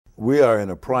We are in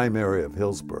a prime area of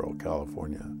Hillsborough,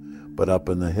 California, but up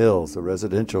in the hills, a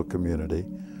residential community.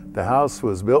 The house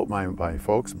was built by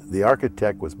folks. The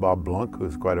architect was Bob Blunk,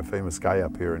 who's quite a famous guy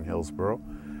up here in Hillsborough,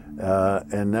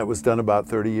 and that was done about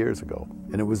 30 years ago.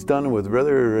 And it was done with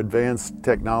rather advanced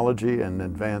technology and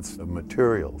advanced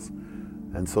materials,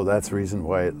 and so that's the reason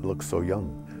why it looks so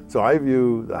young. So I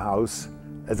view the house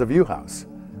as a view house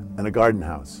and a garden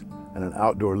house and an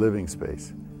outdoor living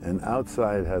space. And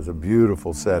outside has a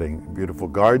beautiful setting, beautiful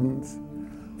gardens,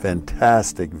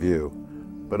 fantastic view,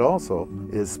 but also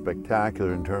is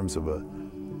spectacular in terms of a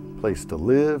place to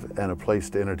live and a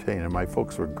place to entertain. And my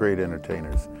folks were great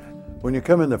entertainers. When you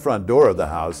come in the front door of the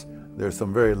house, there's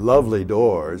some very lovely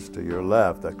doors to your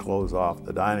left that close off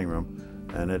the dining room,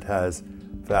 and it has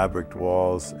fabric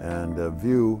walls and a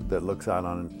view that looks out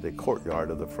on the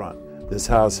courtyard of the front. This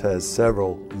house has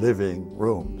several living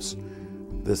rooms,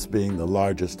 this being the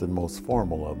largest and most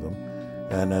formal of them.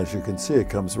 And as you can see, it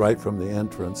comes right from the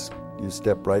entrance. You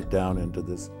step right down into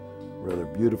this rather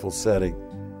beautiful setting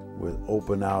with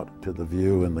open out to the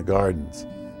view and the gardens.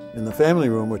 In the family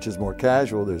room, which is more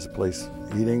casual, there's a place,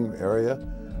 eating area,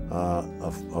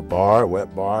 a bar, a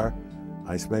wet bar,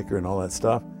 ice maker and all that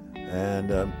stuff.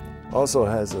 And also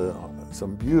has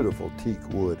some beautiful teak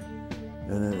wood.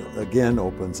 And it again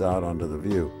opens out onto the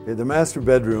view. The master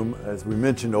bedroom, as we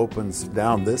mentioned, opens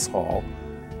down this hall,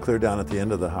 clear down at the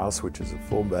end of the house, which is a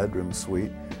full bedroom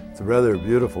suite. It's a rather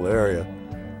beautiful area.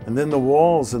 And then the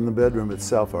walls in the bedroom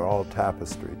itself are all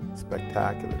tapestry,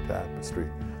 spectacular tapestry,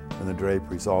 and the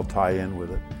draperies all tie in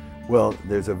with it. Well,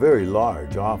 there's a very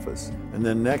large office, and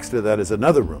then next to that is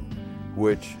another room,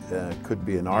 which could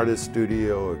be an artist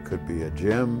studio, it could be a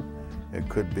gym, it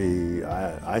could be,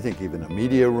 I think, even a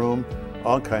media room,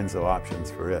 all kinds of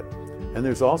options for it. And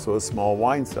there's also a small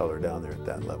wine cellar down there at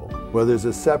that level. Well, there's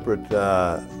a separate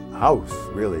house,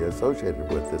 really,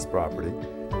 associated with this property.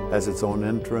 Has its own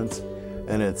entrance,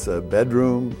 and it's a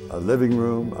bedroom, a living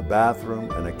room, a bathroom,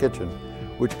 and a kitchen,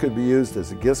 which could be used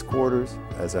as a guest quarters,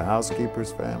 as a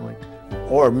housekeeper's family,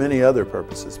 or many other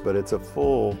purposes. But it's a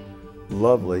full,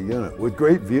 lovely unit with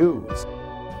great views.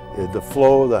 The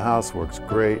flow of the house works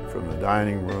great, from the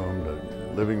dining room,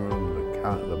 the living room,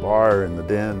 the bar and the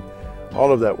den.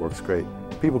 All of that works great.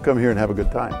 People come here and have a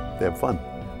good time. They have fun.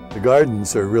 The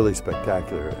gardens are really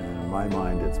spectacular, and in my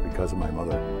mind it's because of my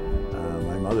mother.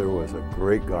 My mother was a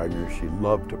great gardener. She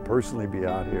loved to personally be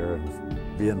out here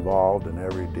and be involved in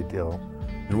every detail.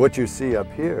 And what you see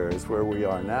up here is where we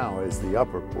are now, is the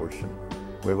upper portion.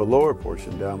 We have a lower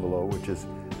portion down below, which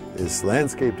is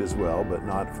landscaped as well, but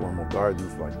not formal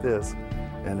gardens like this.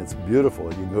 And it's beautiful.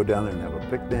 You can go down there and have a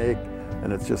picnic,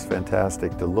 and it's just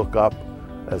fantastic to look up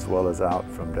as well as out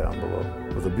from down below.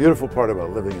 But the beautiful part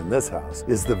about living in this house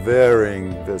is the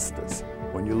varying vistas.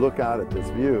 When you look out at this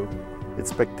view, it's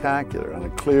spectacular. On a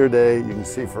clear day, you can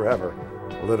see forever,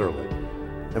 literally.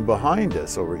 And behind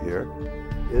us over here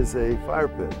is a fire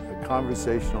pit, a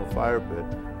conversational fire pit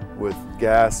with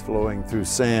gas flowing through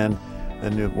sand,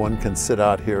 and one can sit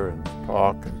out here and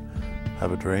talk and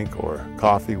have a drink or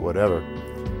coffee, whatever.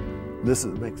 This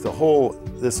makes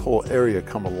this whole area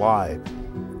come alive,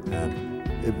 and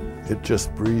it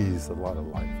just breathes a lot of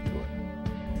life to it.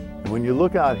 And when you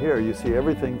look out here, you see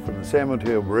everything from the San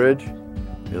Mateo Bridge.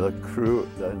 You look through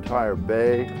the entire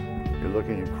bay. You're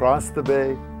looking across the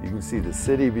bay. You can see the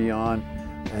city beyond,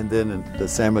 and then the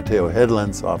San Mateo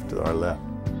headlands off to our left.